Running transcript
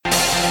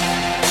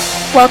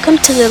Welcome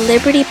to the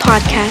Liberty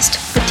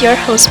Podcast with your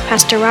host,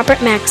 Pastor Robert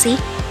Maxey,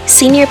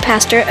 Senior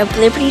Pastor of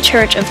Liberty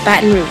Church of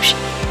Baton Rouge.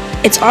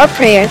 It's our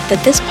prayer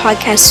that this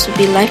podcast will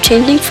be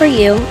life-changing for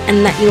you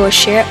and that you will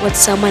share it with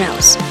someone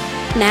else.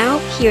 Now,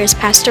 here is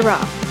Pastor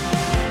Rob.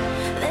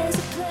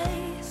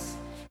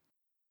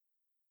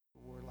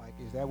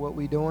 Is that what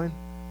we're doing?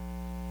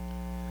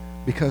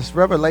 Because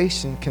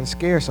Revelation can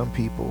scare some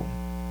people.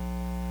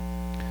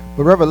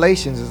 But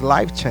Revelations is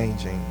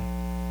life-changing.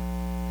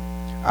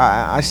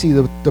 I see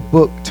the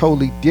book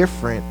totally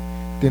different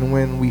than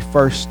when we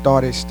first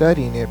started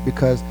studying it,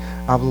 because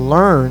I've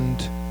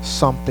learned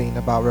something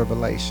about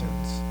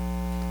Revelations.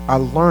 I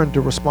learned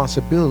the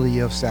responsibility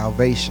of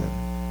salvation.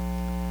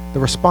 The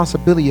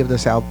responsibility of the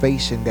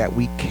salvation that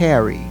we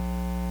carry.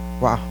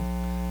 Wow,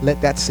 let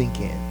that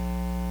sink in.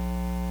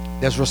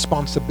 There's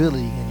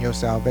responsibility in your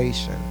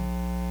salvation.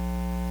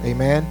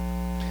 Amen.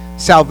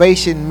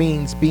 Salvation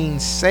means being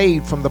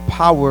saved from the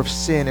power of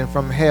sin and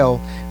from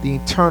hell, the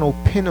eternal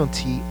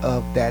penalty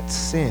of that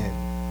sin.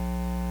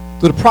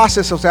 Through the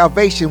process of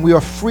salvation, we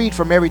are freed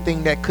from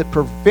everything that could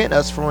prevent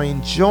us from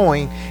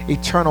enjoying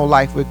eternal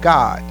life with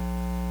God.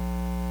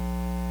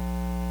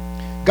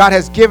 God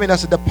has given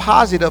us a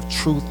deposit of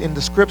truth in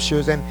the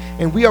scriptures,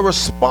 and we are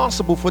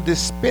responsible for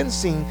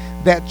dispensing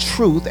that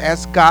truth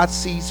as God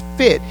sees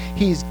fit.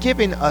 He's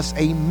given us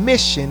a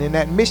mission, and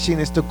that mission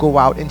is to go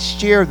out and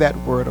share that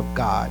word of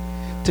God,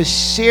 to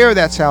share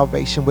that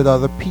salvation with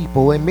other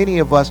people. And many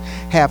of us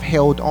have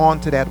held on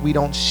to that. We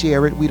don't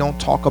share it. We don't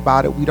talk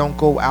about it. We don't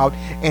go out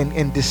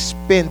and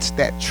dispense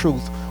that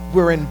truth.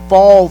 We're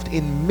involved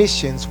in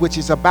missions, which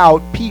is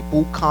about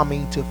people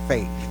coming to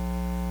faith.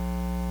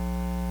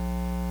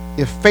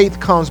 If faith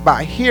comes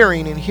by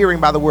hearing and hearing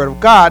by the word of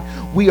God,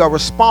 we are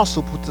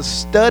responsible to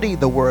study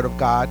the word of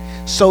God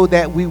so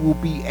that we will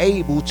be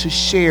able to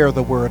share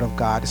the word of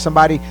God.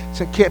 Somebody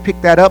can't pick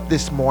that up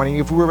this morning.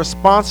 If we're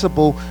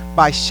responsible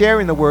by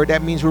sharing the word,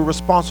 that means we're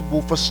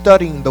responsible for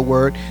studying the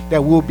word,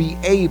 that we'll be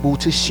able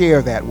to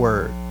share that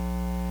word.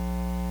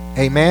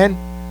 Amen.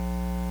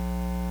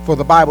 For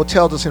the Bible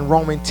tells us in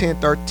Romans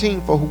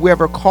 10:13, for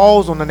whoever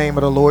calls on the name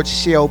of the Lord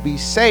shall be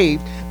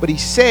saved. But he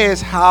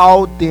says,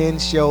 how then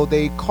shall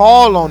they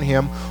call on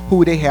him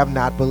who they have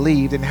not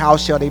believed? And how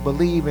shall they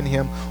believe in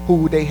him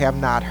who they have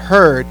not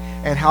heard?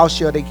 And how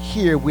shall they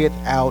hear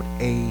without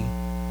a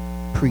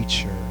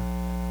preacher?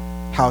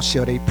 How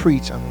shall they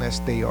preach unless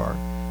they are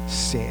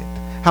sent?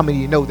 How many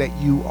of you know that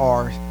you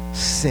are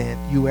sent?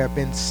 You have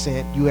been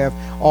sent. You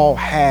all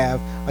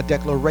have a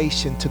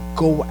declaration to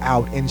go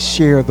out and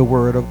share the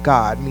word of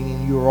God,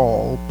 meaning you're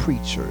all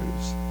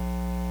preachers.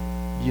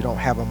 You don't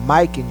have a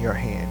mic in your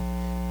hand,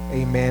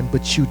 amen,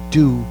 but you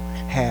do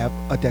have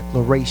a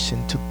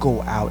declaration to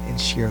go out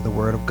and share the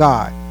word of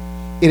God.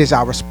 It is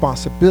our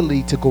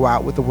responsibility to go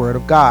out with the word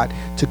of God,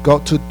 to go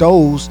to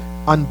those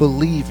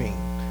unbelieving,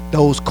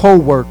 those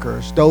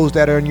co-workers, those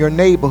that are in your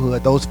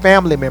neighborhood, those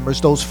family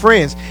members, those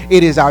friends.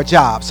 It is our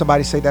job.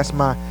 Somebody say, that's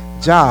my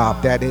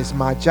job. That is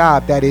my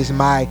job. That is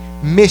my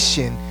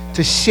mission,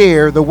 to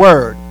share the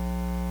word.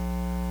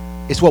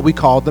 It's what we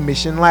call the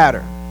mission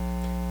ladder.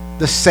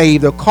 The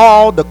saved are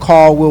called, the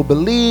called will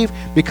believe,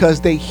 because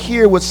they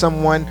hear what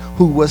someone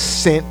who was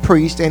sent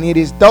preached, and it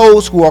is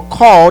those who are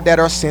called that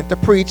are sent to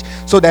preach,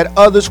 so that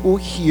others will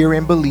hear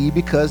and believe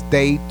because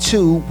they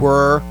too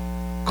were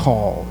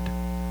called.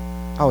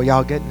 Oh,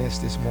 y'all getting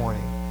this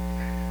morning?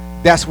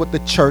 That's what the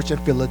church in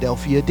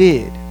Philadelphia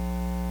did.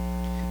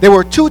 There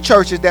were two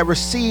churches that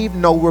received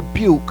no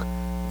rebuke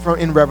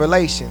in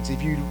Revelations.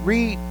 If you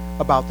read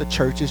about the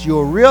churches,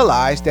 you'll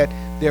realize that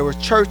there were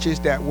churches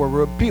that were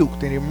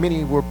rebuked, and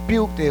many were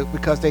rebuked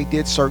because they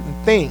did certain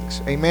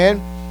things.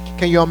 Amen.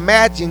 Can you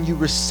imagine you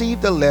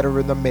received a letter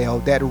in the mail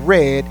that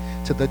read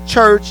to the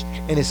church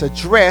and it's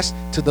addressed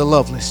to the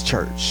Loveless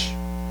church?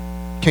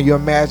 Can you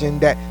imagine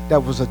that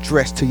was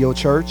addressed to your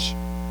church?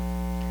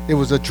 It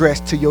was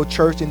addressed to your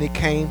church, and it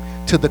came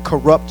to the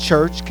corrupt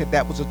church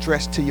that was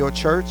addressed to your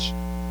church.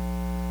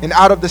 And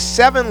out of the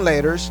 7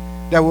 letters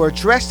that were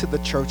addressed to the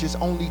churches,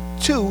 only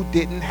 2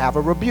 didn't have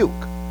a rebuke.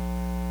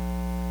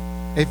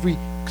 If we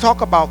talk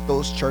about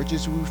those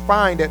churches, we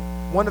find that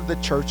one of the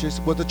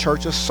churches was the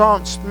church of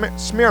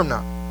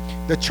Smyrna.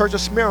 The church of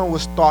Smyrna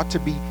was thought to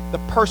be the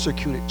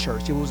persecuted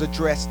church. It was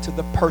addressed to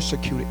the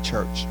persecuted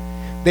church.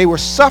 They were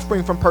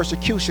suffering from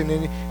persecution,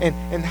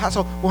 and how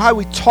do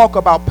we talk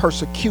about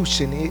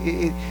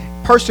persecution?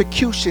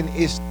 Persecution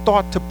is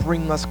thought to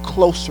bring us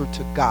closer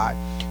to God.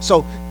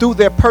 So through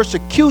their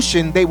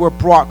persecution, they were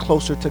brought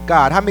closer to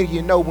God. How many of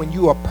you know when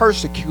you are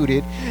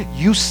persecuted,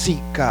 you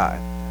seek God?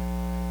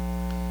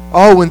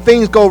 Oh, when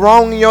things go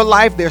wrong in your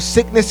life, there's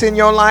sickness in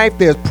your life,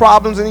 there's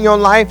problems in your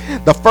life,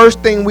 the first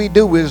thing we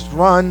do is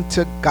run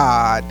to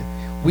God.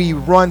 We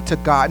run to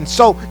God. And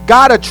so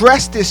God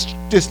addressed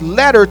this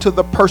letter to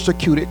the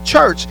persecuted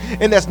church,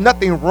 and there's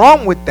nothing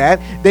wrong with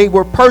that. They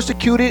were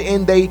persecuted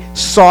and they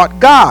sought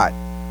God.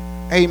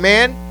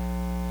 Amen.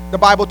 The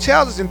Bible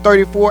tells us in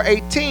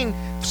 34:18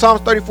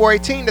 Psalms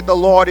 34:18, that the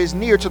Lord is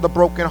near to the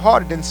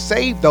brokenhearted and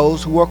save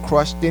those who are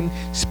crushed in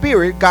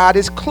spirit. God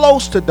is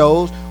close to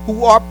those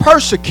who are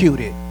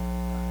persecuted.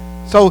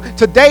 So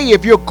today,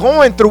 if you're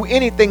going through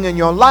anything in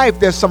your life,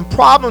 there's some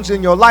problems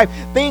in your life,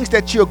 things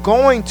that you're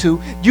going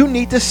to, you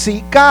need to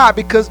seek God,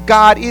 because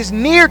God is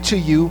near to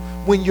you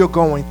when you're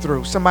going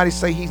through. Somebody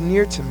say, He's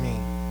near to me.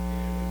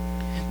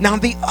 Now,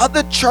 the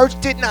other church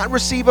did not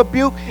receive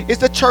rebuke.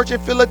 It's the church in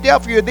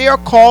Philadelphia. They are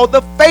called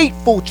the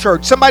Faithful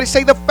Church. Somebody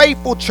say the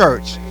Faithful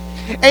Church.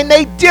 And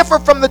they differ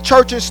from the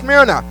church in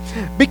Smyrna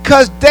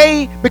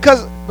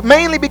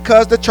mainly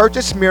because the church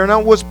in Smyrna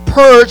was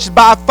purged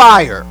by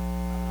fire.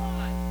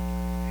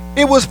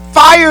 It was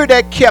fire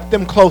that kept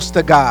them close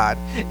to God.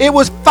 It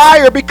was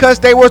fire because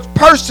they were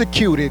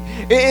persecuted.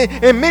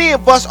 And many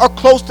of us are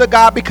close to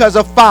God because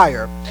of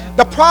fire.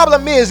 The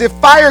problem is, if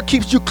fire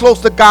keeps you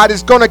close to God,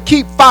 it's going to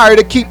keep fire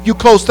to keep you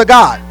close to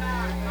God.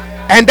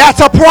 And that's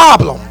a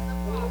problem.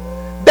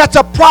 That's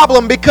a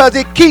problem, because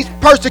it keeps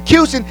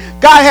persecution.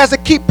 God has to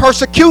keep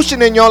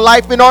persecution in your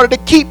life in order to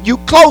keep you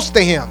close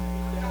to Him.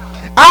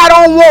 I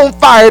don't want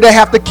fire to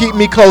have to keep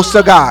me close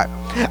to God.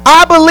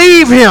 I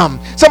believe Him.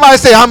 Somebody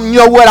say, you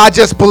know what? I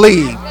just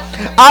believe.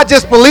 I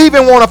just believe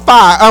and want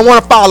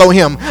to follow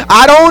Him.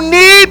 I don't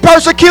need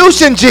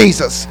persecution,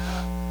 Jesus.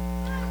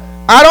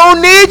 I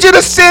don't need you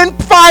to send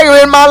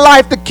fire in my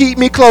life to keep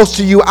me close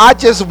to you. I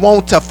just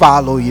want to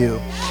follow you.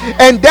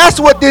 And that's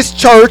what this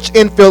church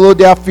in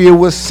Philadelphia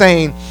was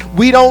saying.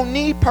 We don't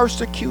need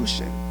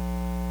persecution.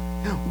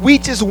 We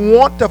just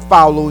want to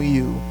follow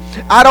you.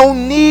 I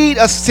don't need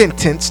a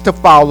sentence to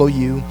follow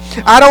you.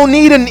 I don't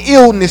need an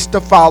illness to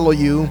follow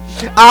you.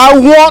 I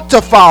want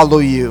to follow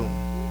you.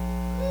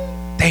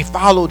 They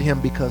followed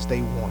Him because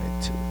they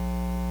wanted to.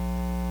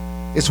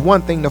 It's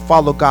one thing to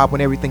follow God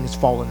when everything is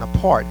falling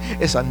apart.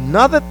 It's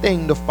another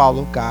thing to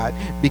follow God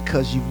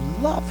because you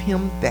love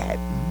Him that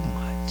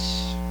much.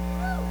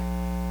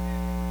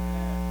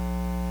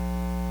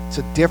 It's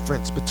a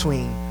difference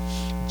between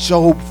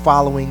Job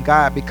following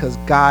God because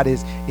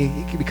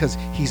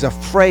he's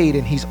afraid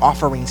and he's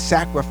offering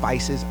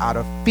sacrifices out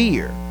of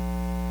fear.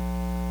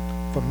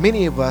 For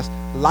many of us,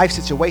 life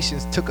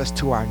situations took us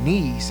to our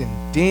knees and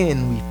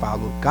then we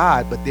followed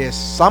God. But there's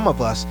some of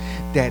us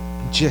that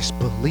just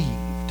believed.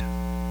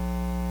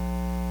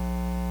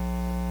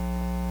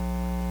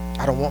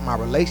 I don't want my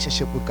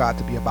relationship with God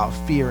to be about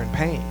fear and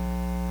pain.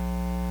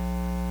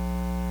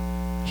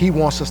 He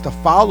wants us to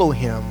follow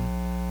Him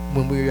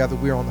when we're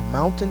on the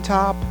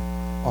mountaintop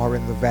or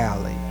in the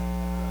valley.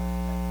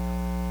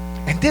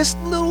 And this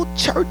little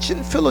church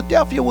in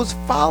Philadelphia was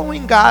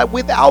following God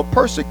without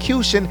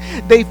persecution.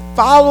 They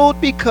followed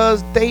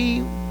because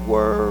they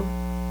were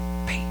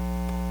faithful.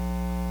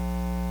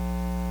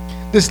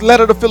 This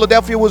letter to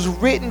Philadelphia was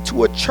written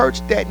to a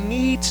church that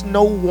needs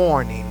no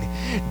warning.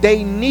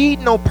 They need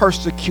no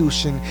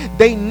persecution.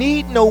 They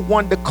need no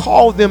one to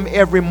call them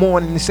every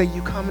morning and say,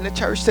 you coming to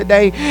church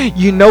today?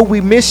 You know we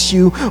miss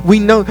you. We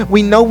know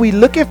we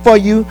looking for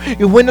you.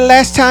 When the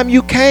last time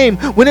you came?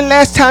 When the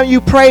last time you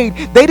prayed?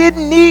 They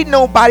didn't need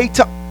nobody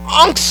to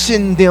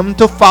unction them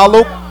to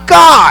follow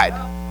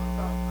God.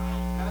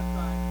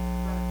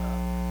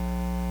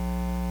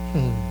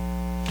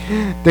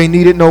 They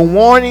needed no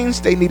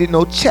warnings. They needed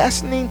no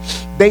chastening.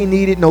 They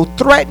needed no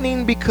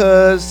threatening,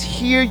 because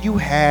here you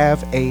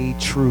have a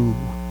true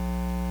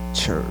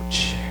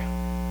church.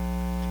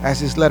 As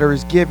this letter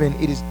is given,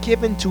 it is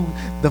given to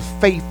the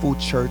faithful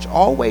church.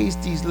 Always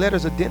these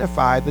letters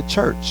identify the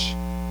church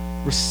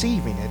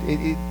receiving it.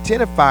 It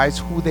identifies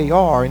who they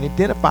are and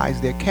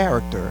identifies their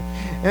character.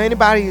 And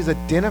anybody is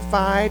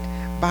identified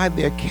by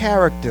their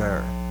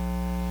character.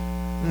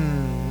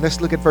 Let's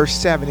look at verse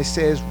 7. It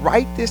says,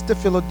 write this to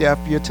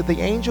Philadelphia, to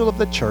the angel of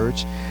the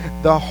church,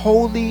 the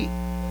holy,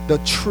 the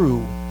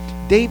true,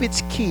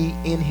 David's key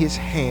in his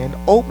hand,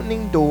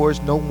 opening doors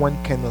no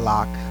one can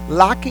lock,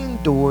 locking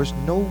doors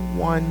no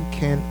one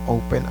can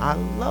open. I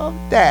love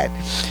that.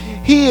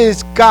 He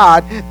is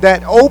God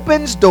that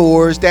opens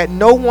doors that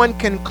no one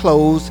can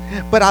close,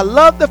 but I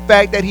love the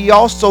fact that He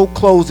also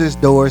closes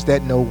doors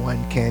that no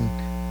one can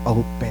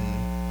open.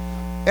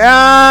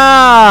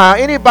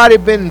 Anybody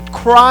been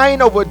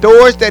crying over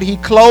doors that He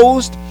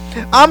closed?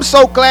 I'm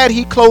so glad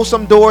He closed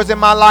some doors in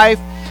my life.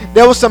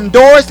 There were some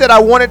doors that I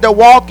wanted to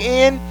walk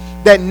in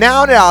that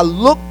now that I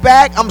look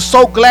back, I'm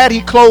so glad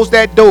He closed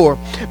that door,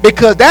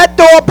 because that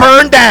door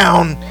burned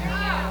down.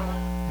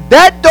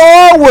 That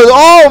door was,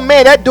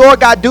 that door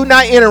got do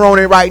not enter on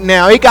it right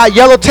now. It got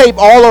yellow tape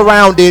all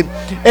around it.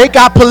 It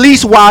got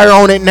police wire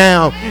on it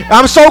now.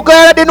 I'm so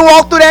glad I didn't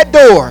walk through that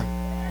door.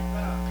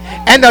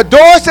 And the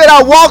doors that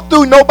I walked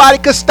through, nobody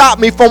could stop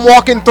me from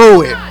walking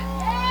through it,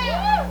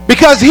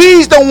 because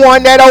He's the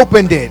one that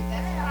opened it.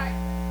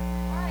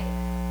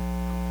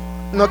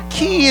 The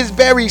key is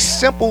very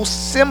simple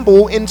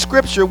symbol in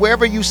Scripture.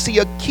 Wherever you see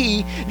a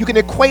key, you can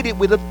equate it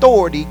with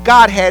authority.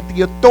 God had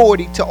the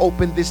authority to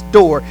open this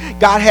door.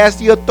 God has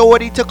the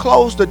authority to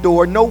close the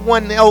door. No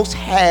one else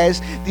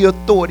has the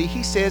authority.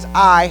 He says,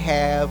 I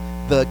have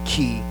the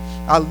key.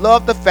 I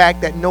love the fact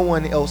that no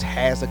one else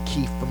has a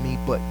key for me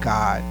but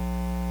God.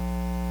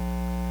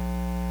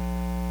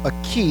 A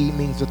key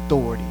means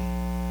authority.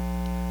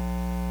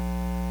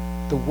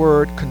 The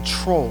word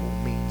control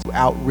means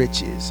out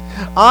riches.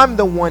 I'm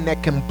the one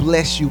that can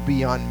bless you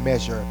beyond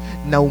measure.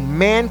 No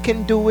man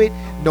can do it.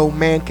 No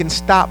man can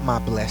stop my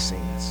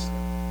blessings.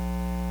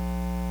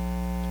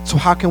 So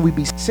how can we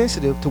be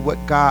sensitive to what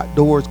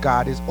doors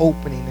God is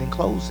opening and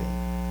closing?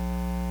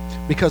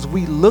 Because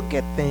we look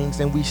at things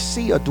and we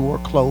see a door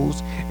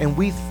closed and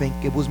we think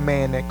it was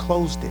man that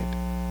closed it.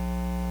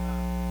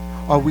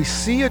 Or we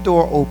see a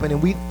door open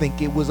and we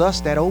think it was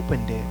us that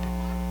opened it.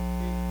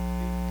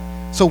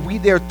 So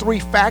there are three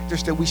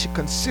factors that we should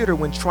consider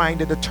when trying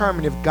to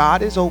determine if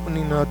God is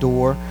opening a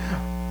door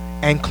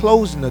and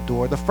closing the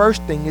door. The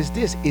first thing is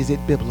this: is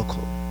it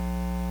biblical?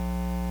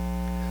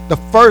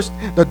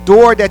 The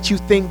door that you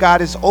think God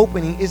is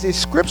opening, is it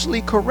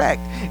scripturally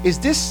correct? Is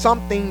this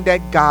something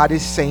that God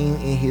is saying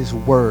in his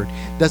word?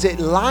 Does it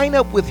line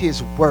up with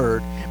his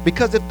word?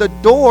 Because if the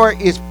door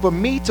is for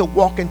me to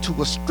walk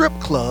into a strip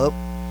club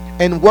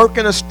and work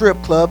in a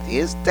strip club,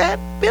 is that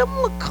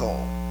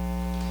biblical?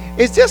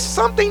 Is this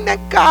something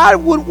that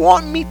God would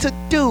want me to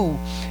do?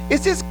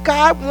 Is this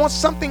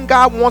something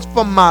God wants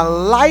for my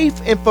life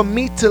and for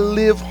me to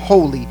live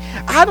holy?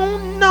 I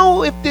don't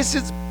know if this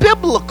is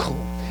biblical.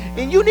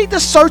 And you need to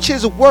search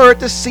his word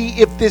to see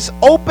if this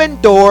open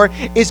door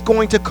is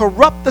going to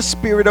corrupt the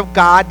Spirit of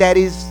God that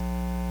is...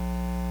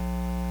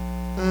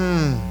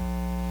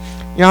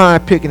 Y'all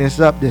not picking this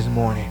up this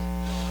morning.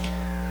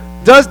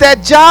 Does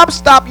that job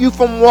stop you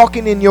from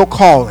walking in your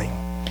calling?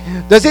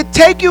 Does it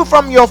take you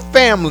from your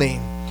family?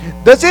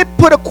 Does it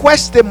put a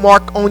question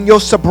mark on your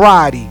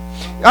sobriety?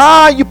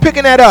 You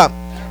picking that up.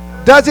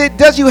 Does it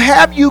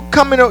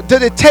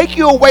take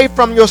you away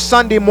from your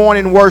Sunday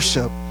morning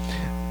worship?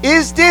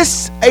 Is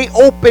this an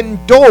open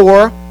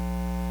door,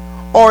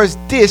 or is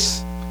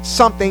this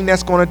something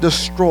that's going to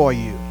destroy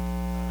you?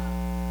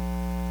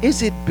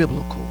 Is it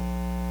biblical?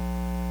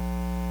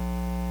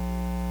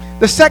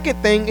 The second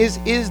thing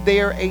is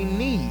there a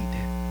need?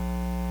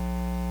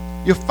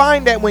 You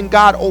find that when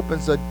God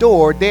opens a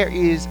door, there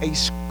is a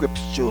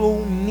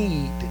scriptural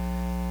need.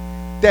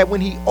 That when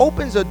he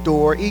opens a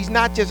door, he's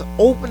not just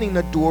opening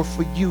the door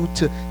for you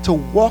to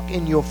walk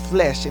in your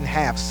flesh and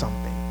have something.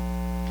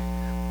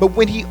 But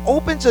when he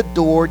opens a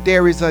door,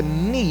 there is a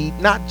need,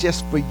 not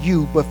just for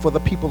you, but for the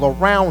people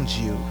around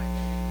you.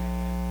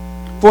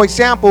 For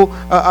example,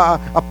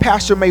 a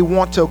pastor may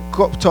want to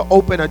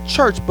open a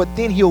church, but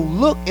then he'll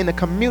look in the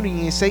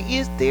community and say,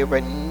 is there a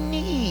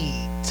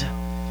need?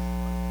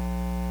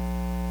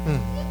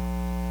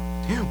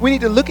 We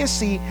need to look and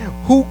see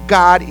who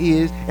God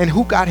is and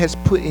who God has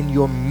put in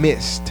your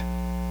midst.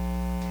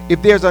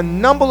 If there's a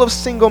number of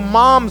single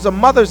moms or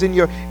mothers in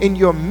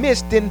your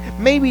midst, then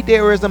maybe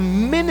there is a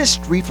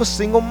ministry for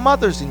single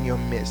mothers in your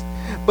midst.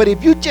 But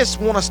if you just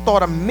want to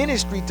start a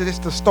ministry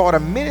to start a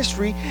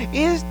ministry,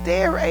 is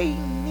there a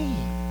need?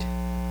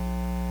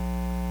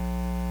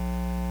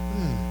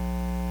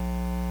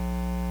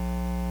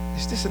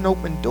 Is this an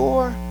open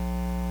door,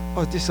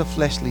 or is this a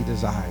fleshly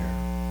desire?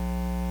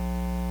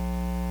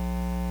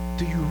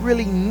 Do you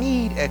really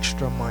need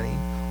extra money,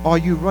 or are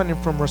you running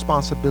from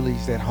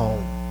responsibilities at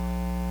home?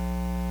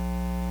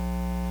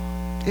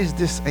 Is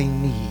this a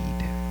need?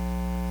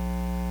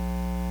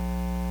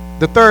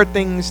 The third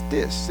thing is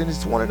this, and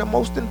it's one of the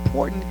most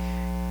important: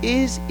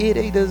 is it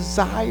a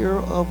desire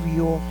of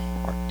your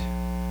heart?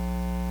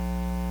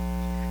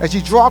 As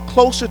you draw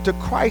closer to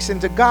Christ and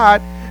to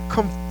God,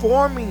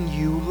 conforming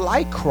you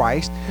like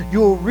Christ,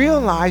 you'll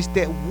realize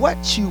that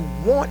what you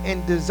want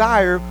and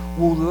desire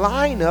will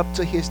line up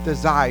to his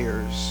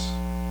desires.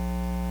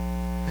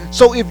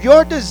 So if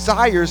your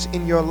desires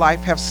in your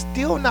life have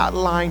still not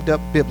lined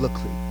up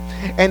biblically,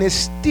 and it's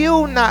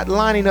still not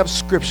lining up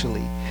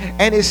scripturally,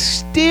 and they're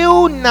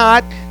still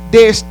not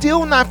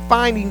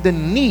finding the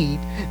need,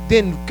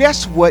 then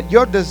guess what?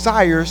 Your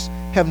desires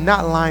have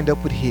not lined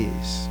up with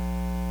his.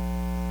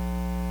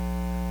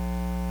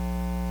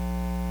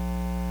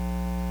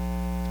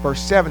 Verse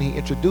 7, he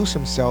introduced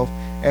himself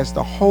as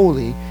the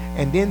holy,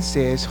 and then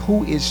says,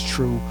 who is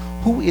true,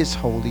 who is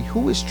holy,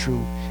 who is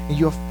true. And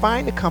you'll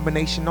find a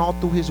combination all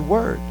through his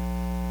word.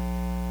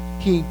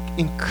 He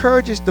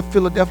encourages the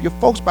Philadelphia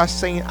folks by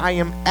saying, I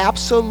am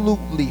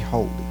absolutely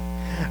holy.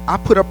 I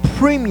put a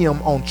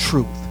premium on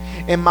truth,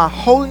 and my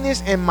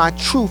holiness and my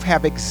truth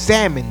have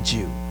examined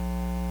you.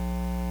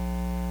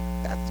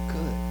 That's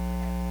good.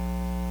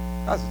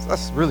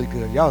 That's really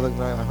good. Y'all looking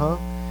like, huh?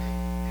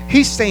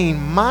 He's saying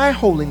my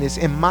holiness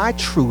and my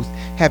truth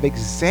have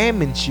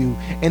examined you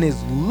and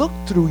has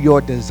looked through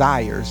your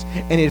desires,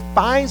 and it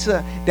finds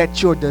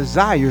that your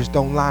desires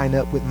don't line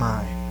up with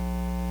mine.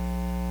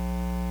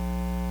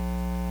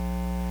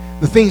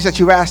 The things that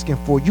you're asking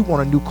for, you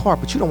want a new car,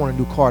 but you don't want a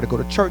new car to go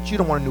to church. You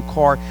don't want a new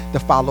car to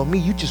follow me.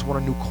 You just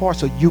want a new car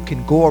so you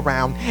can go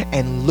around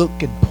and look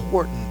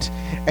important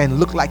and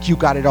look like you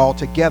got it all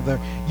together.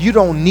 You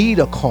don't need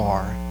a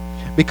car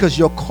because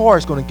your car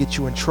is going to get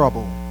you in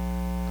trouble.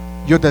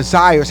 Your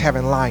desires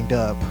haven't lined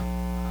up.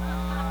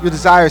 Your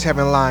desires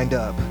haven't lined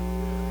up.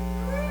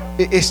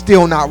 It's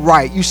still not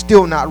right. You're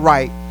still not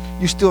right.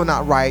 you're still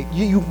not right.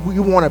 You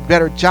want a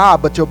better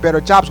job, but your better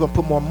job is going to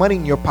put more money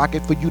in your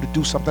pocket for you to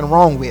do something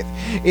wrong with.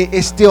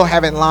 It still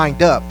haven't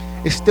lined up.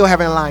 It's still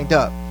haven't lined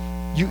up.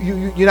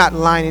 You're not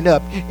lining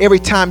up. Every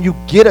time you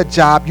get a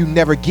job, you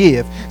never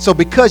give. So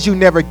because you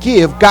never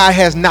give, God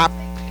has not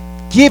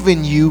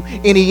given you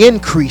any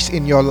increase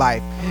in your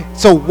life.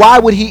 So why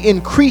would he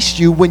increase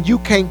you when you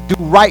can't do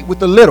right with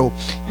the little?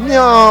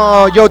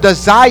 No, your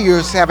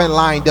desires haven't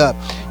lined up.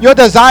 Your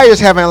desires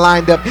haven't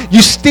lined up.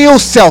 You still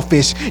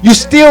selfish. You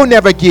still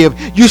never give.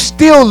 You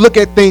still look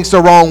at things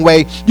the wrong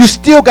way. You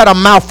still got a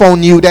mouth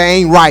on you that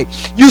ain't right.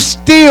 You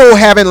still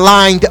haven't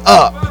lined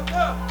up.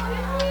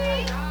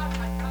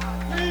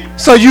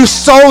 So you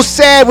so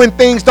sad when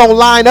things don't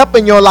line up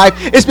in your life.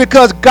 It's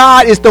because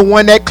God is the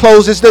one that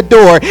closes the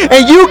door.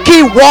 And you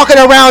keep walking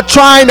around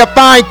trying to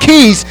find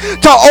keys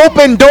to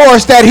open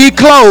doors that he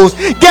closed.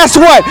 Guess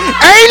what?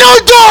 Ain't no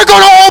door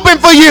going to open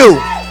for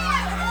you.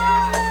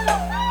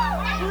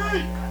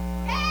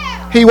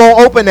 He won't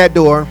open that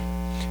door.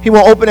 He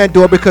won't open that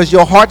door because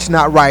your heart's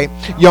not right.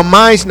 Your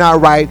mind's not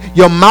right.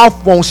 Your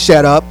mouth won't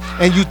shut up.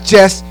 And you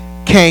just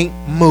can't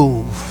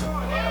move.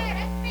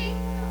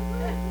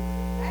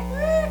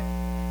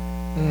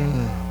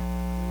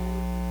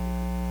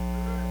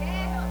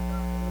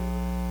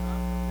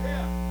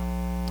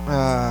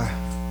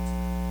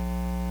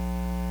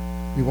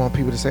 We want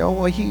people to say, oh,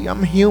 well,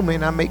 I'm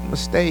human. I make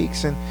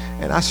mistakes and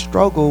I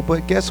struggle.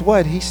 But guess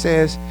what? He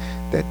says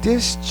that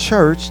this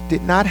church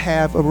did not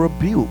have a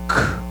rebuke.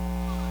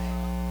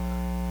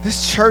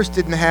 This church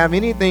didn't have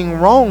anything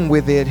wrong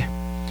with it.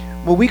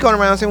 Well, we go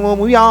around saying, well,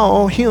 we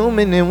all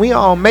human and we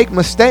all make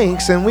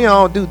mistakes and we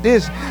all do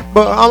this.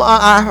 But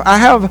I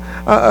have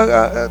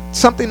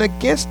something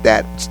against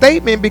that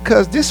statement,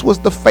 because this was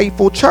the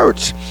faithful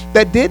church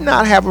that did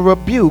not have a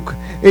rebuke.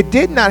 It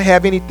did not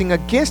have anything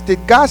against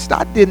it. God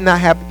did not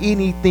have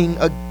anything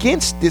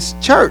against this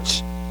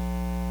church.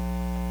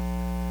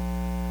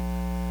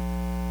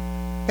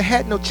 It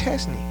had no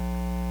chastening.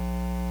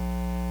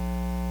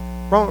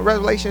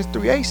 Revelation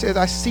 3:8 says,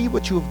 I see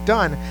what you have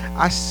done.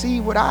 I see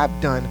what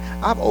I've done.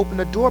 I've opened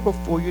a door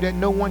before you that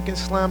no one can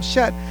slam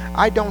shut.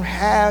 You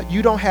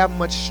don't have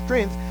much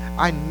strength.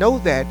 I know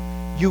that.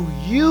 You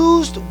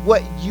used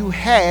what you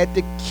had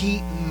to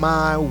keep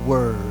my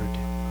word.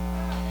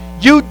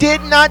 You did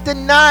not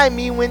deny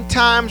me when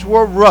times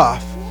were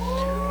rough.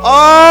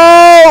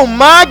 Oh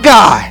my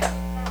God.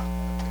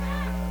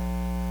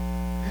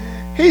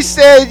 He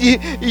said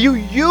you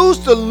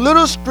used the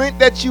little strength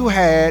that you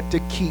had to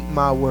keep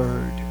my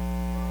word.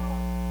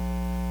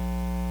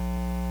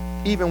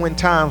 Even when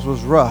times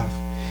was rough.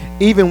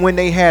 Even when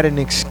they had an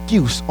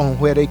excuse on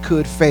where they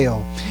could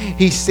fail.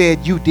 He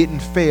said you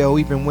didn't fail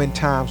even when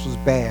times was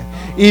bad.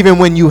 Even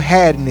when you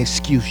had an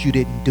excuse, you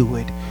didn't do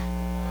it.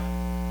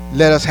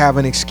 Let us have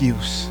an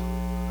excuse.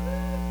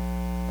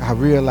 I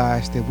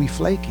realized that we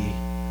flaky.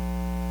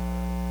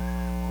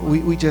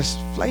 We just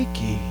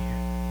flaky.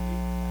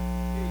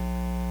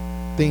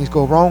 Things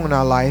go wrong in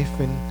our life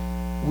and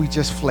we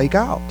just flake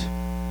out.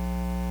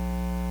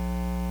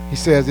 He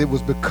says it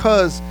was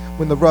because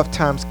when the rough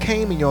times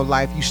came in your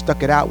life, you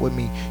stuck it out with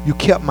me. You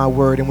kept my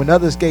word. And when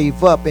others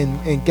gave up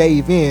and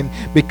gave in,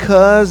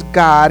 because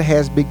God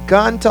has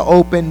begun to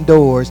open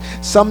doors,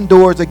 some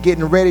doors are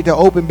getting ready to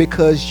open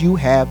because you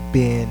have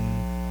been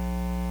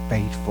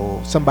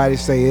faithful. Somebody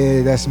say,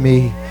 hey, that's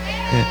me.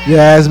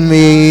 Yeah, that's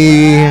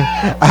me.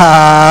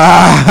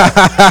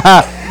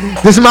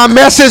 This is my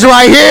message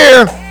right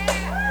here.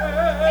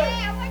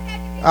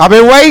 I've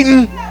been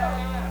waiting.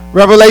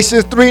 Revelation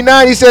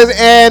 3:9, he says,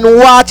 and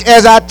watch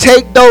as I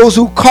take those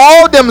who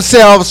call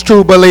themselves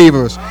true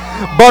believers,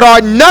 but are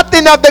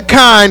nothing of the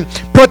kind,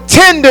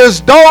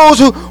 pretenders, those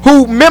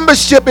who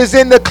membership is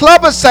in the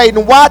club of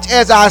Satan. Watch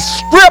as I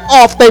strip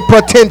off their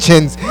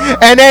pretensions,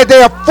 and as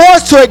they are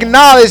forced to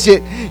acknowledge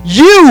it,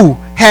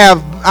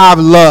 I've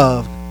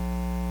loved.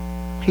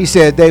 He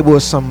said they were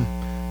some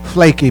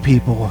flaky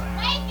people.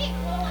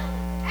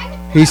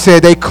 He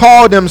said they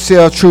called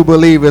themselves true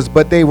believers,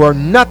 but they were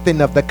nothing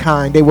of the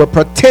kind. They were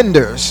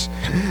pretenders.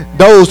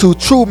 Those who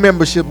true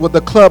membership with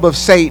the club of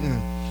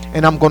Satan.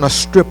 And I'm going to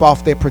strip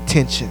off their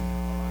pretension.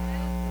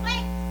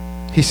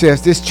 He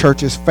says this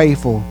church is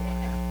faithful.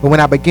 But when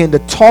I begin to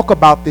talk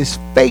about this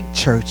fake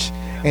church,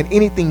 and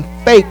anything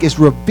fake is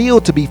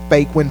revealed to be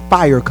fake when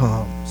fire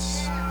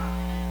comes.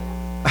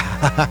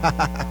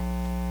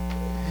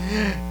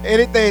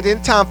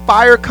 Anytime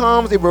fire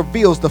comes, it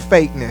reveals the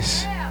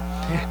fakeness.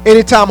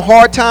 Anytime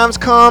hard times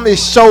come, it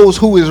shows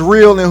who is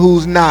real and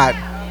who's not.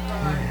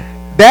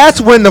 That's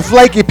when the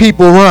flaky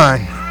people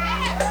run.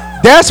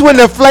 That's when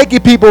the flaky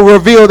people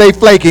reveal their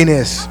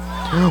flakiness.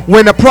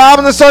 When the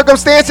problems and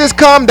circumstances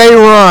come, they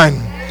run.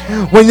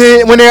 When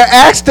they're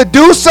asked to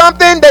do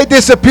something, they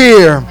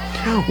disappear.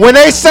 When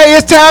they say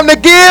it's time to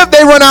give,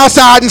 they run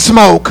outside and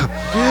smoke.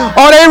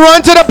 Or they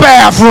run to the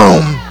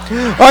bathroom.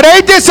 Or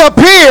they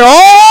disappear.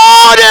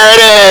 Oh, there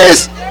it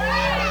is.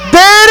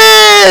 There it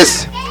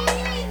is.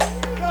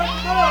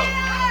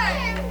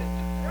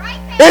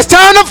 It's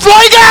time to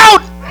flake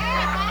out.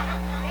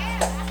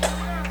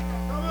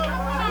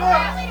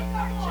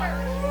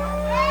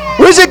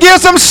 We should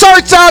give some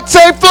shirts out,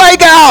 say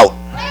flake out.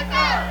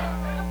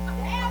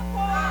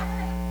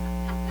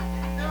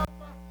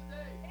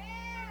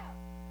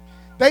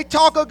 They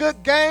talk a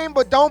good game,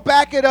 but don't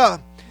back it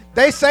up.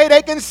 They say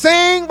they can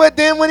sing, but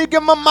then when you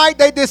give them a mic,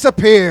 they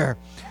disappear.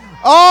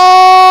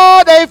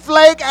 Oh, they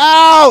flake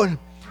out.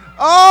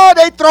 Oh,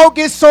 they throat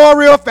gets sore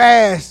real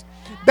fast.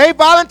 They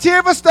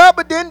volunteer for stuff,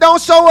 but then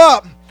don't show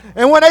up.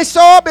 And when they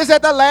show up, it's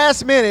at the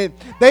last minute.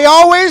 They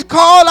always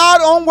call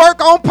out on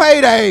work on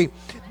payday.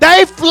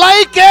 They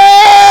flaky.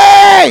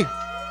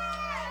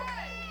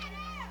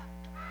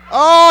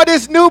 Oh,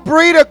 this new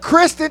breed of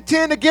Christian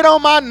tend to get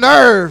on my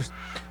nerves.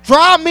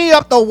 Drive me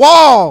up the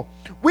wall.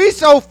 We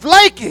so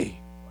flaky.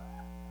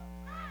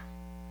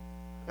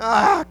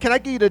 Can I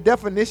give you the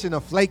definition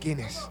of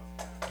flakiness?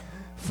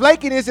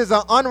 Flakiness is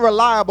an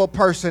unreliable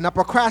person, a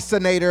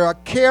procrastinator, a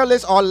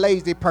careless or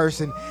lazy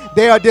person.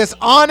 They are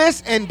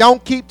dishonest and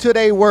don't keep to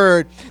their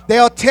word.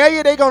 They'll tell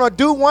you they're going to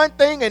do one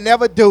thing and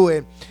never do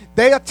it.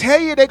 They'll tell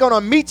you they're going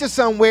to meet you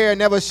somewhere and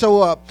never show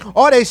up.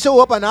 Or they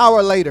show up an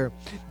hour later.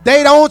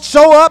 They don't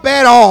show up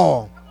at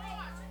all.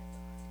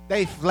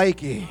 They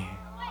flaky.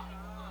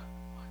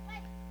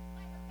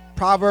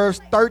 Proverbs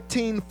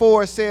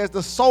 13:4 says,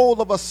 the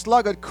soul of a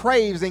sluggard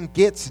craves and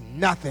gets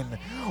nothing,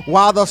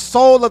 while the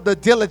soul of the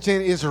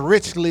diligent is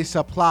richly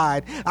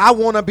supplied. I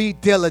want to be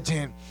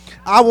diligent.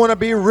 I want to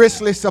be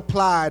richly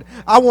supplied.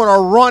 I want to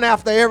run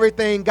after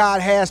everything God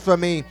has for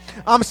me.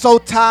 I'm so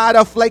tired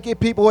of flaky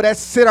people that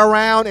sit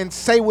around and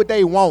say what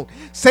they want,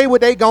 say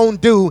what they gonna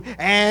do,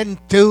 and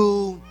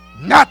do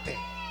nothing.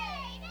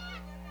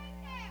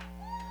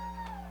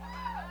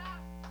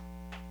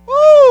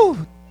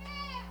 Woo!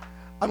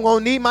 I'm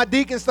going to need my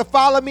deacons to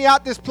follow me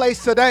out this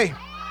place today.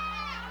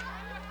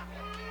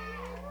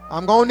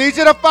 I'm going to need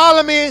you to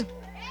follow me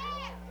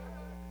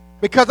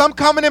because I'm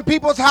coming in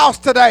people's house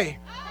today.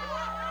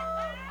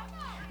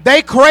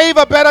 They crave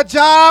a better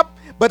job,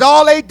 but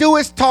all they do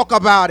is talk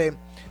about it.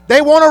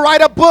 They want to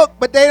write a book,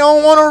 but they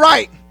don't want to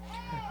write.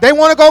 They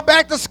want to go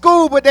back to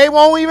school, but they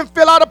won't even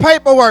fill out the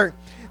paperwork.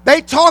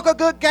 They talk a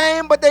good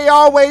game, but they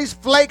always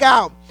flake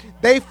out.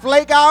 They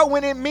flake out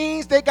when it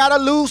means they got to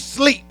lose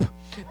sleep.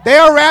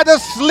 They'll rather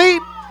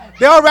sleep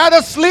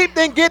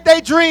than get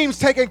their dreams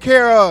taken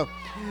care of.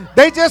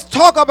 They just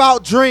talk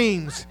about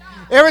dreams.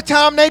 Every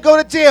time they go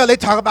to jail, they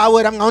talk about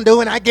what I'm going to do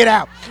when I get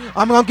out.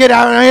 I'm going to get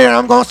out of here and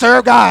I'm going to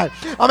serve God.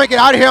 I'm going to get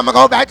out of here. I'm going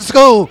to go back to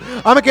school.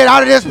 I'm going to get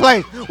out of this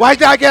place. Why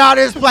did I get out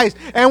of this place?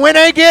 And when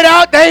they get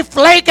out, they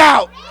flake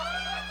out.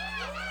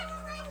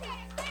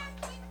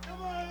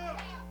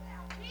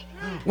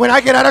 When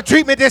I get out of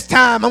treatment this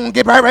time, I'm going to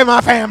get right with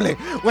my family.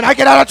 When I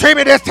get out of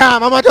treatment this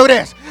time, I'm going to do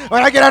this.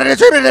 When I get out of the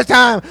treatment this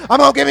time, I'm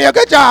going to give me a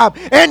good job.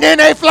 And then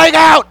they flake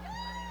out.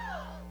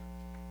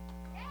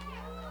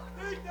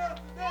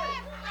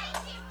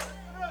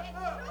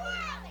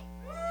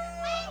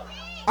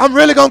 I'm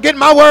really going to get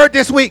my word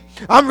this week.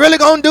 I'm really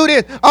going to do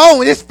this.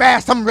 Oh, this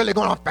fast, I'm really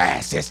going to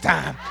fast this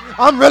time.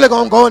 I'm really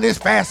going to go in this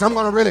fast. I'm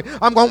going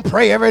to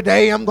pray every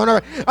day.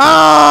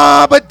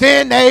 But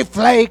then they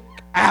flake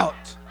out.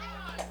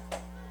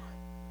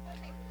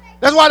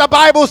 That's why the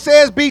Bible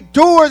says, be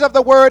doers of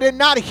the word and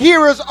not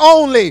hearers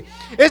only.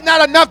 It's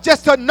not enough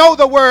just to know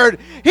the word.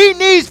 He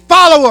needs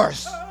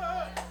followers.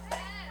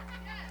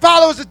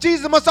 Followers of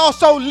Jesus must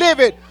also live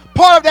it.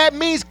 Part of that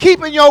means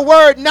keeping your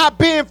word, not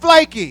being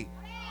flaky.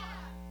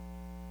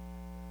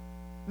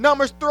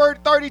 Numbers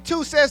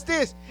 32 says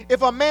this: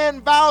 if a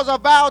man vows a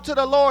vow to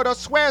the Lord or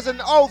swears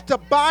an oath to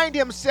bind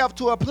himself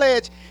to a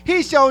pledge,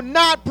 he shall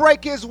not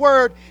break his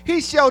word.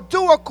 He shall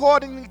do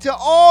according to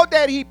all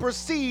that he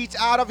proceeds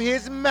out of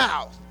his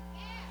mouth.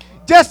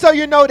 Just so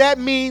you know, that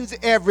means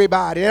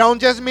everybody. It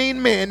don't just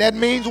mean men. That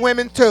means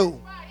women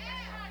too.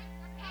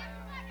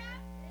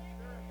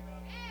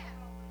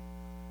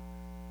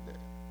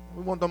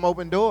 We want them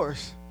open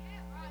doors.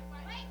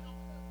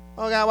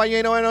 Oh God, why you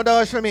ain't opening no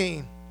doors for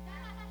me?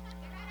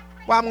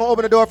 Well, I'm going to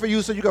open the door for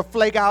you so you can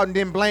flake out and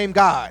then blame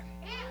God.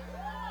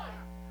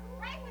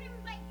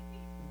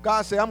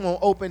 God said, I'm going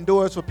to open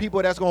doors for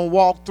people that's going to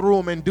walk through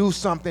them and do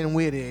something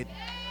with it.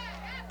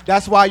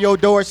 That's why your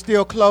door is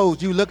still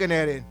closed. You looking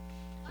at it.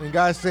 And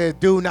God said,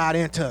 do not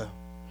enter.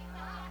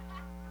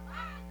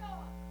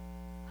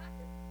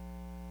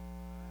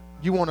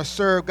 You want to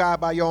serve God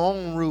by your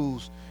own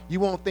rules. You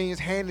want things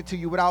handed to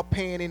you without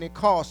paying any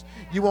cost.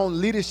 You want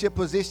leadership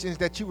positions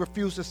that you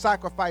refuse to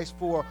sacrifice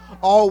for,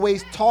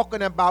 always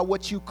talking about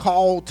what you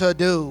called to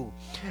do.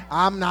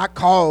 I'm not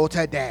called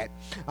to that.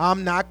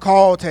 I'm not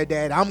called to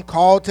that. I'm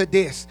called to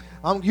this.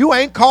 You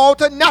ain't called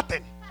to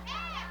nothing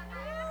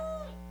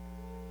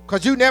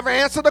because you never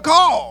answered the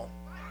call.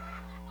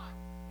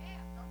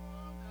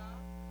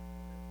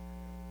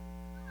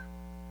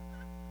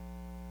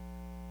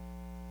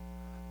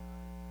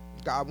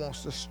 God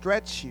wants to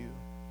stretch you.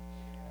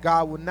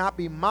 God will not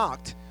be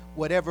mocked.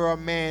 Whatever a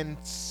man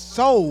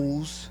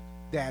sows,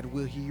 that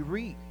will he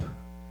reap.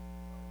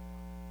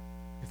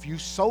 If you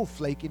sow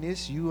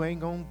flakiness, you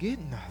ain't going to get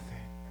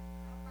nothing.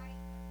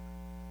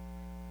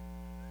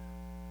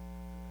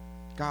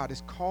 God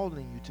is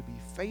calling you to be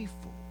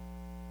faithful.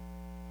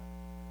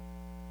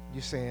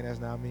 You're saying that's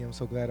not me. I'm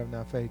so glad I'm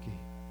not fakey.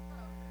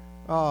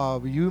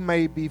 Oh, you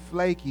may be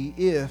flaky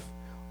if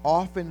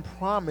often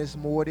promise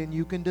more than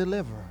you can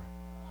deliver.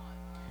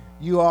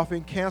 You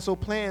often cancel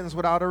plans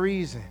without a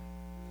reason.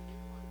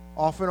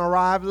 Often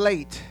arrive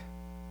late.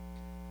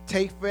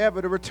 Take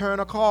forever to return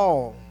a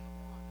call.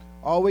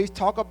 Always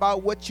talk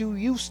about what you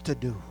used to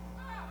do.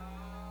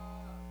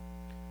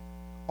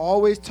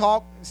 Always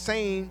talk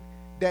saying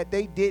that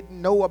they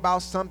didn't know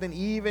about something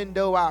even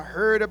though I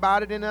heard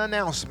about it in an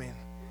announcement.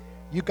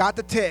 You got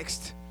the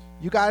text,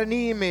 you got an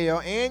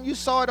email, and you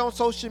saw it on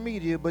social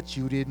media, but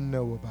you didn't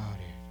know about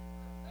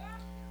it.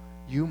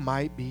 You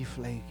might be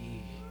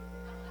flaky.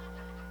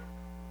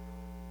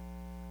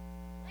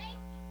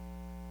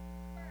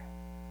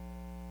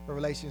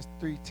 Revelations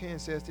 3:10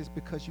 says this,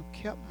 because you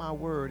kept my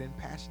word in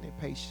passionate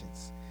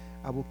patience,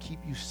 I will keep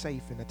you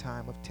safe in the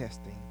time of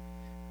testing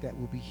that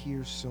will be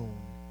here soon.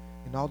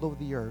 And all over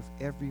the earth,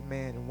 every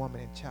man and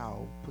woman and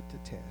child put to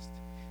test.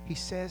 He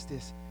says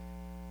this,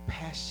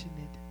 passionate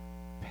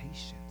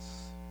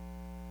patience.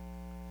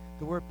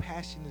 The word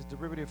passion is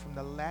derivative from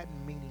the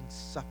Latin meaning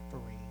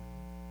suffering.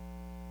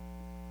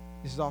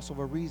 This is also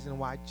a reason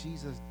why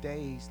Jesus'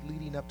 days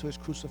leading up to his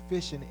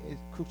crucifixion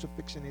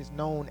is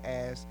known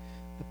as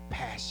the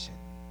Passion.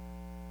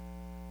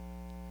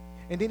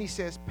 And then he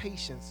says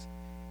patience.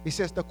 He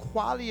says the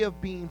quality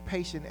of being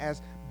patient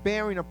as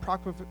bearing a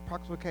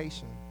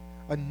provocation,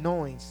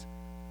 annoyance,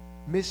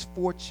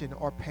 misfortune,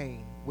 or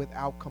pain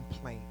without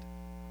complaint,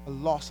 a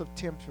loss of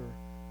temper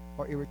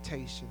or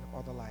irritation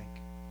or the like.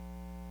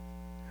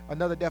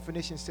 Another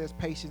definition says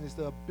patience is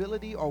the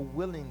ability or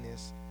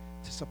willingness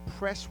to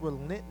suppress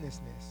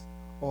relentlessness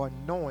or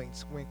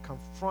annoyance when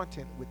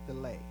confronted with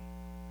delay.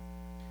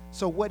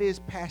 So what is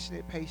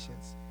passionate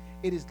patience?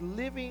 It is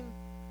living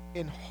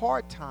in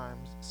hard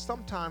times,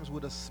 sometimes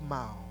with a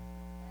smile,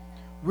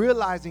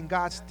 realizing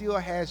God still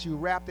has you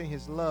wrapped in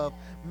his love,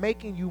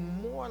 making you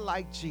more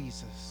like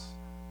Jesus.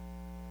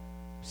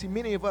 See,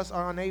 many of us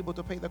are unable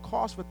to pay the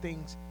cost for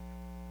things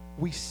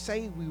we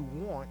say we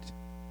want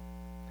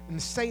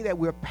and say that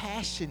we're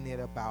passionate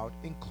about,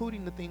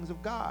 including the things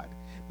of God,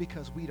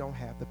 because we don't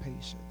have the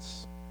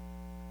patience.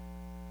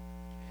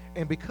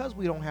 And because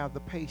we don't have the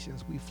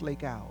patience, we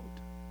flake out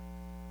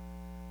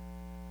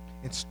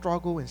and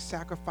struggle and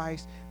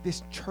sacrifice.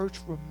 This church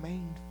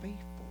remained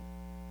faithful.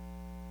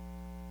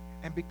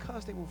 And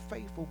because they were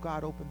faithful,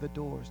 God opened the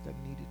doors that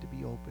needed to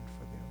be opened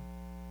for them.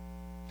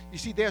 You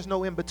see, there's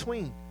no in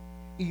between.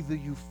 Either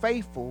you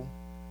faithful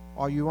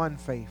or you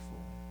unfaithful.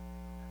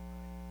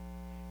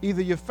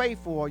 Either you're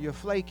faithful or you're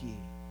flaky.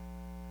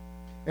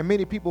 And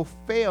many people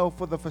fail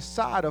for the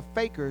facade of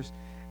fakers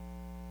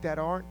that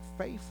aren't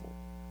faithful.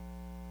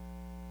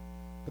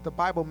 But the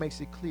Bible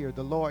makes it clear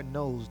the Lord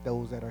knows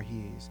those that are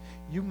his.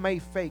 You may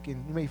fake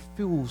and you may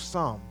fool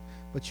some,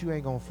 but you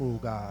ain't going to fool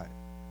God.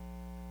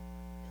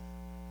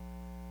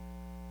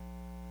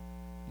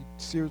 You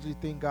seriously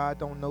think God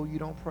don't know you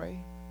don't pray?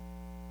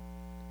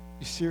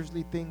 You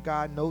seriously think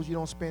God knows you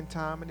don't spend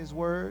time in his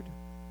word?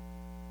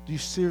 Do you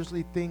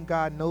seriously think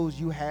God knows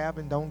you have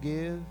and don't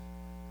give?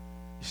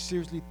 You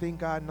seriously think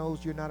God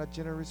knows you're not a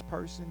generous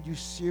person? You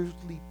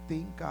seriously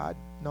think God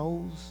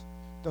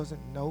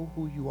doesn't know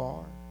who you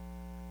are?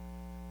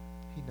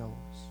 He knows.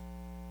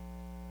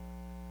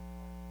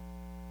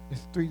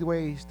 There's three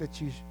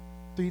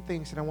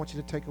things that I want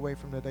you to take away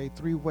from today.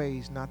 3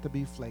 ways not to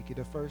be flaky.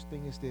 The first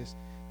thing is this,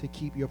 to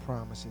keep your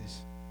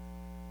promises.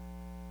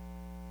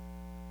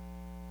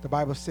 The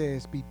Bible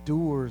says, be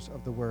doers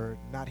of the word,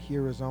 not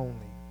hearers only.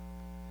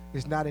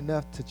 It's not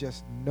enough to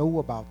just know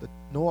about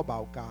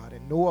God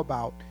and know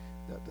about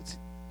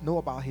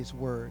his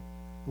word,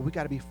 but we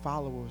got to be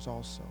followers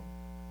also.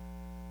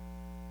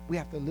 We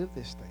have to live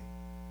this thing.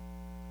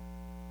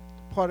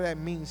 Part of that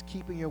means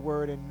keeping your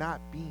word and not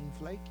being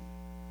flaky.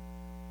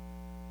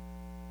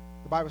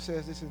 The Bible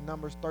says this in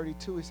Numbers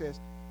 32. It says,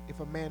 if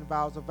a man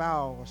vows a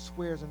vow or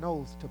swears an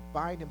oath to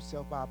bind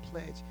himself by a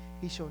pledge,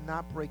 he shall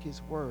not break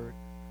his word.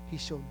 He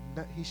shall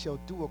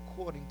do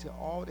according to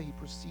all that he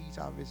proceeds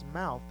out of his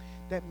mouth.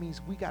 That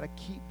means we got to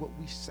keep what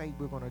we say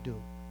we're going to do.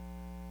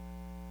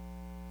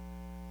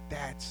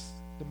 That's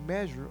the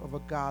measure of a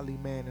godly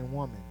man and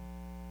woman.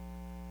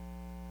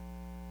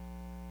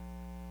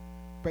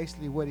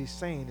 Basically what he's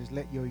saying is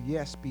let your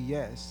yes be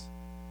yes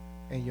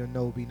and your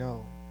no be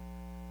no.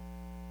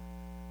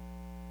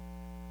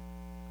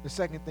 The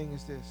second thing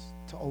is this,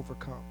 to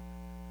overcome.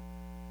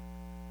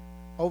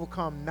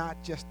 Overcome not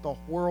just the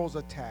world's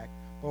attack,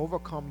 but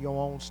overcome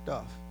your own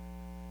stuff.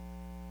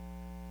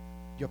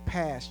 Your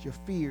past, your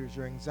fears,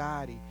 your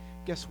anxiety.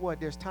 Guess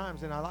what? There's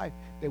times in our life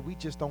that we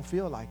just don't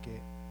feel like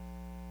it.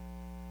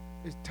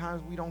 There's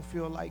times we don't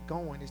feel like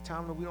going. There's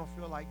times that we don't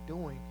feel like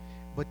doing.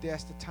 But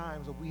that's the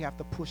times that we have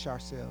to push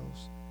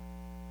ourselves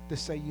to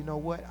say, you know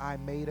what? I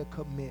made a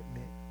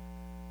commitment.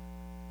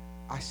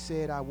 I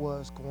said I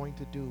was going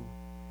to do.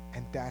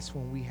 And that's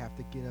when we have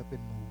to get up and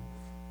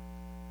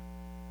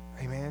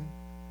move. Amen?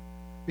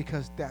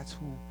 Because that's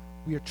who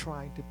we are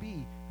trying to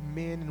be,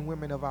 men and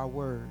women of our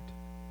word.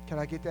 Can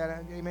I get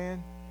that?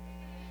 Amen?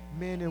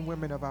 Men and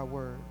women of our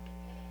word.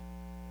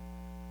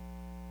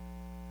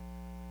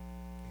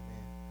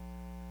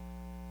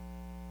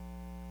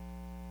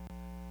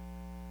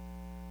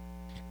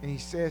 And he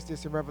says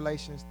this in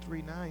Revelations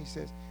 3:9. He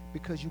says,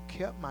 because you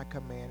kept my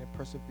command and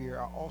persevere,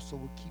 I also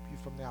will keep you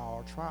from the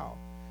hour of trial,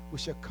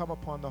 which shall come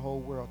upon the whole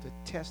world to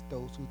test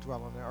those who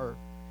dwell on the earth.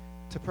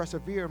 To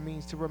persevere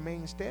means to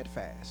remain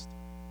steadfast.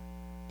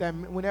 That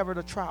whenever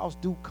the trials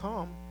do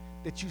come,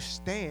 that you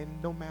stand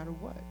no matter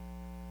what.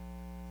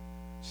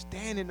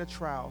 Stand in the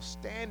trial.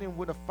 Stand in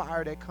with the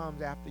fire that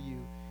comes after you.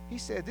 He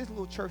said this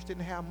little church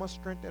didn't have much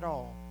strength at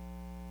all,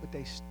 but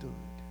they stood.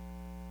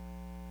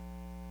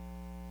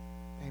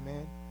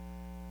 Amen.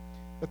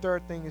 The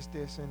third thing is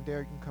this, and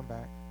Derek can come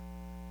back.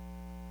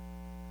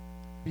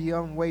 Be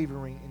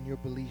unwavering in your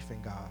belief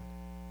in God.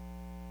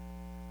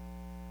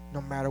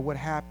 No matter what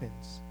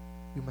happens,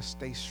 we must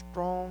stay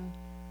strong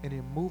and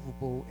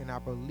immovable in our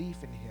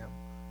belief in Him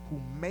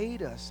who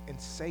made us and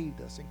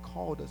saved us and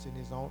called us in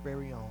His own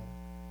very own.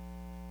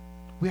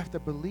 We have to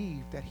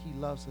believe that He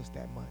loves us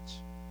that much,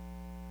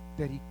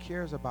 that He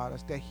cares about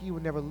us, that He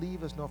will never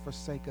leave us nor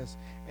forsake us,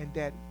 and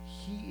that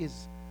He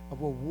is a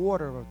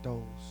rewarder of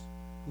those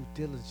who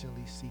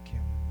diligently seek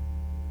Him.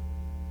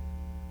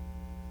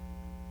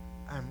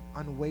 I'm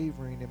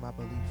unwavering in my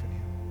belief in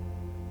Him.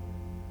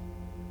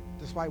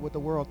 Despite what the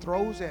world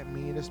throws at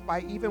me, and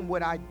despite even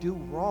what I do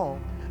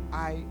wrong,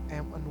 I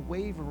am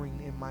unwavering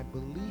in my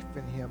belief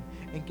in Him.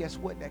 And guess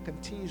what? That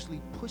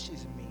continuously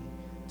pushes me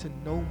to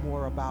know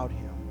more about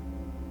Him,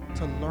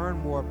 to learn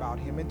more about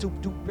Him, and to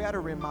do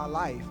better in my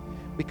life,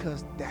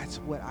 because that's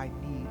what I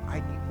need. I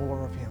need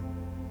more of Him.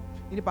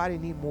 Anybody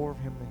need more of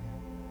Him in here?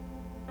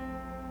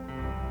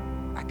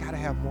 I gotta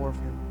have more of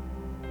Him.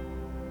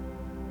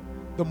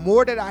 The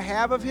more that I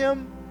have of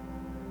Him,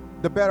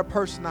 the better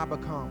person I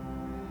become.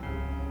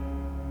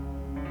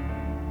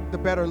 The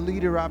better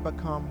leader I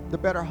become. The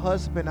better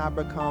husband I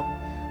become.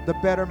 The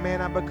better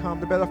man I become.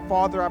 The better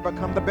father I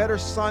become. The better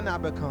son I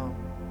become.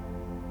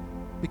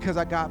 Because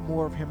I got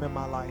more of Him in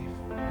my life.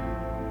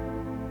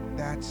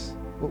 That's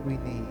what we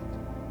need.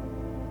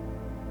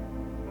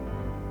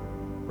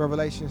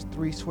 Revelations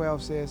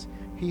 3:12 says,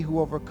 he who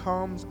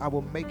overcomes, I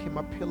will make him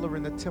a pillar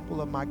in the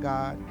temple of my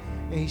God,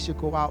 and he shall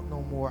go out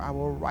no more. I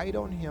will write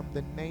on him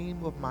the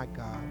name of my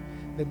God,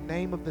 the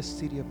name of the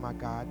city of my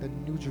God, the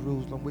New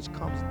Jerusalem, which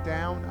comes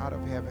down out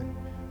of heaven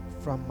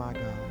from my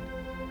God.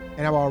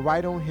 And I will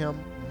write on him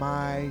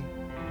my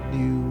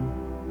new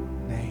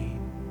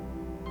name.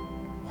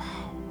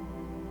 Wow.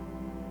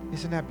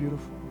 Isn't that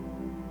beautiful?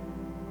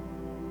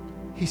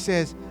 He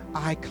says,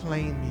 I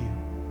claim you.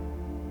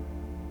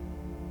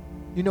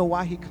 You know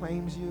why He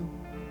claims you?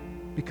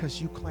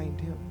 Because you claimed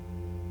Him.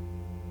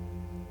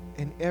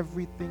 In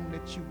everything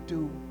that you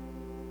do,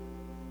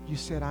 you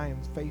said, I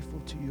am faithful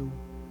to you.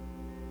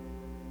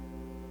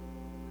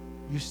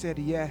 You said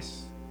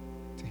yes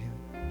to Him.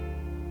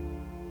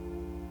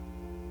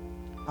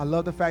 I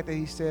love the fact that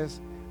He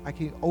says, I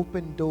can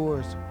open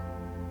doors.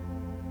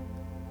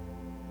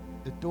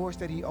 The doors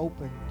that He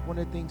opened, one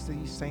of the things that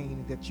He's saying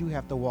is that you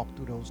have to walk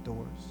through those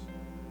doors.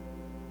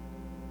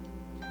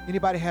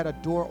 Anybody had a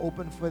door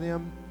open for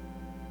them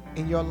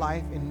in your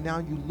life, and now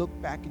you look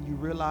back and you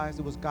realize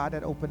it was God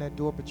that opened that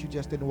door, but you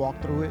just didn't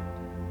walk through it?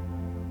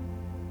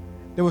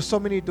 There were so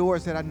many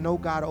doors that I know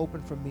God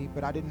opened for me,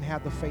 but I didn't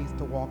have the faith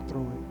to walk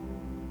through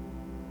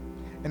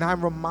it. And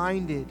I'm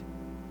reminded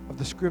of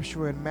the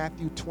scripture in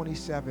Matthew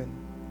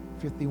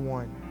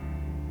 27:51.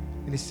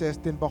 And it says,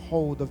 then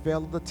behold, the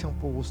veil of the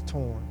temple was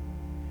torn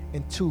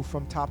in two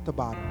from top to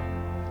bottom.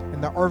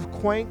 And the earth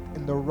quaked,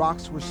 and the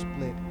rocks were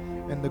split,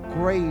 and the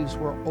graves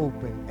were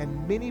opened,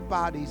 and many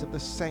bodies of the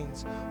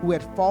saints who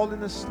had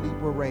fallen asleep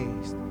were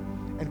raised.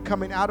 And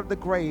coming out of the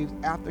graves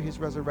after His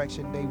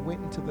resurrection, they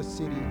went into the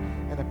city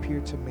and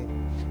appeared to many.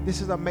 This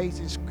is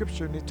amazing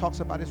scripture, and it talks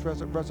about His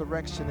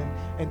resurrection,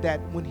 and that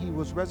when He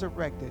was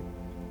resurrected,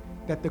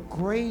 that the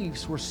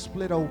graves were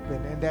split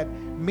open, and that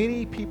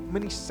many people,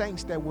 many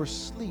saints that were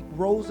asleep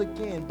rose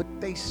again, but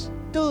they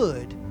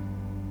stood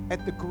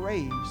at the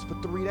graves for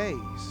 3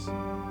 days.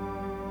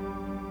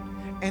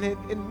 And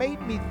it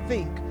made me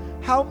think,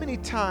 how many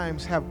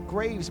times have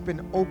graves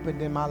been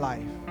opened in my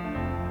life?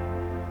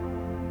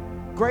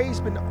 Graves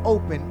been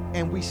opened,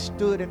 and we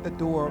stood at the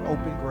door of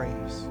open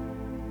graves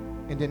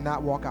and did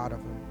not walk out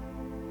of them.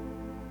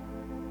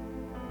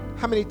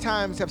 How many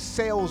times have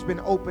cells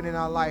been opened in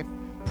our life,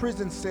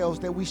 prison cells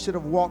that we should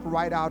have walked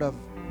right out of,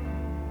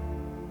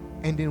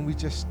 and then we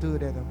just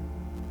stood at them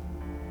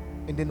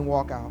and didn't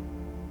walk out?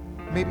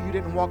 Maybe you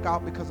didn't walk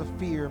out because of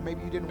fear.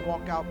 Maybe you didn't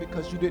walk out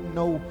because you didn't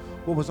know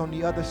what was on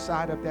the other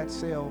side of that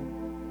cell,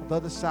 the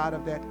other side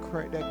of that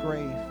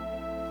grave.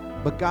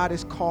 But God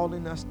is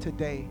calling us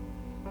today.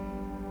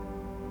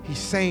 He's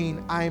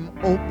saying, I am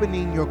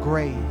opening your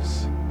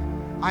graves.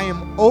 I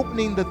am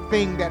opening the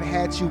thing that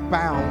had you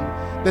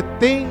bound, the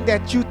thing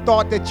that you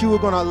thought that you were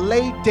going to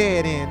lay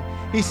dead in.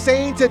 He's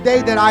saying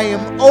today that I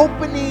am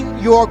opening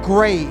your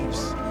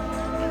graves.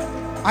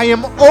 I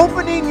am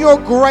opening your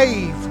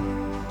grave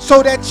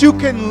so that you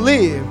can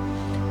live.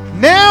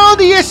 Now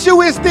the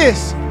issue is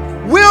this: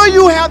 will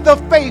you have the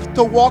faith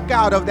to walk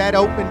out of that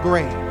open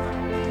grave?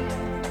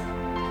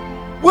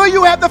 Will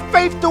you have the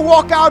faith to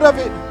walk out of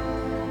it?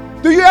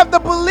 Do you have the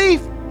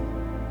belief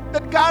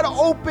That God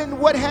opened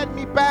what had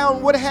me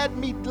bound, what had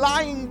me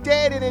lying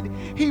dead in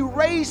it. He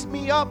raised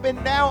me up,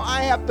 and now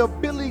I have the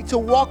ability to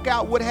walk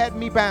out what had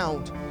me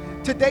bound.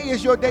 Today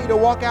is your day to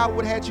walk out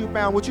what had you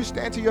bound. Would you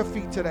stand to your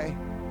feet today?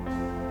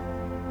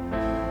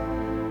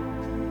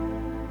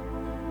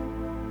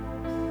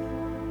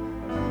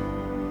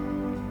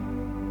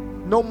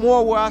 No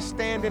more will I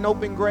stand in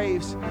open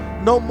graves.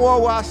 No more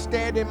will I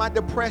stand in my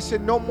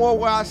depression. No more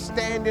will I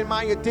stand in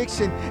my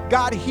addiction.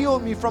 God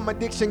healed me from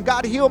addiction.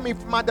 God healed me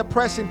from my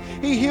depression.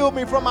 He healed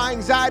me from my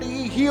anxiety.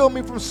 He healed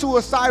me from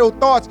suicidal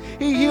thoughts.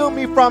 He healed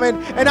me from it.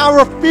 And I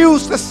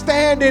refuse to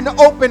stand in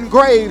open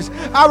graves.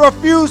 I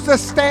refuse to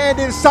stand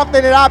in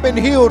something that I've been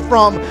healed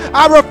from.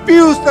 I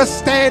refuse to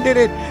stand in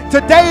it.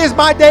 Today is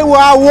my day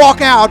where I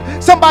walk out.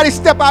 Somebody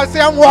step out and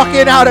say, I'm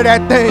walking out of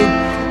that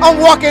thing. I'm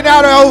walking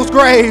out of those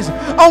graves.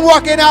 I'm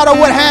walking out of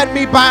what had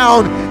me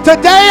bound.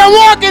 Today I'm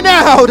walking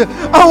out.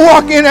 I'm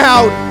walking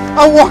out.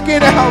 I'm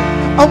walking out.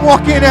 I'm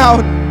walking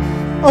out.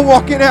 I'm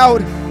walking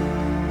out.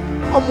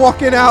 I'm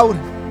walking out.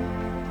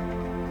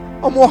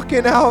 I'm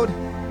walking out.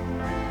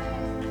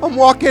 I'm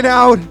walking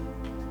out.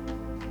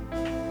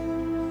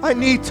 I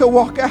need to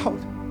walk out.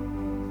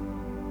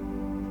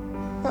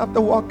 I have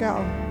to walk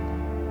out.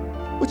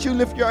 Would you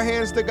lift your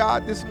hands to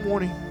God this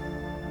morning?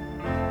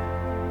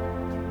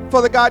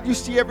 Father God, you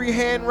see every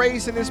hand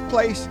raised in this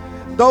place.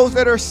 Those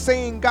that are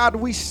saying, God,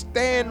 we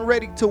stand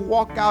ready to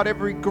walk out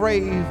every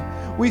grave.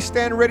 We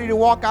stand ready to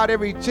walk out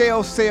every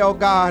jail cell,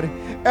 God.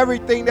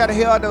 Everything that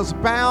held us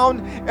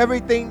bound,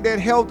 everything that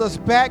held us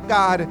back,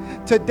 God.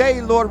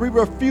 Today, Lord, we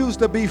refuse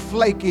to be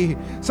flaky.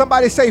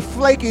 Somebody say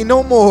flaky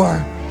no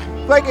more.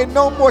 Flaky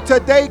no more.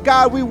 Today,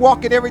 God, we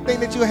walk in everything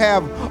that you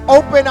have.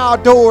 Open our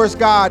doors,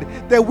 God,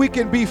 that we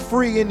can be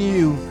free in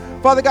you.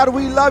 Father God,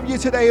 we love you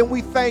today and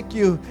we thank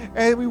you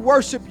and we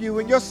worship you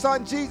in your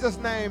son Jesus'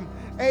 name.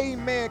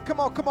 Amen. Come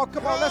on, come on,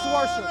 come on. Let's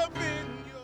worship.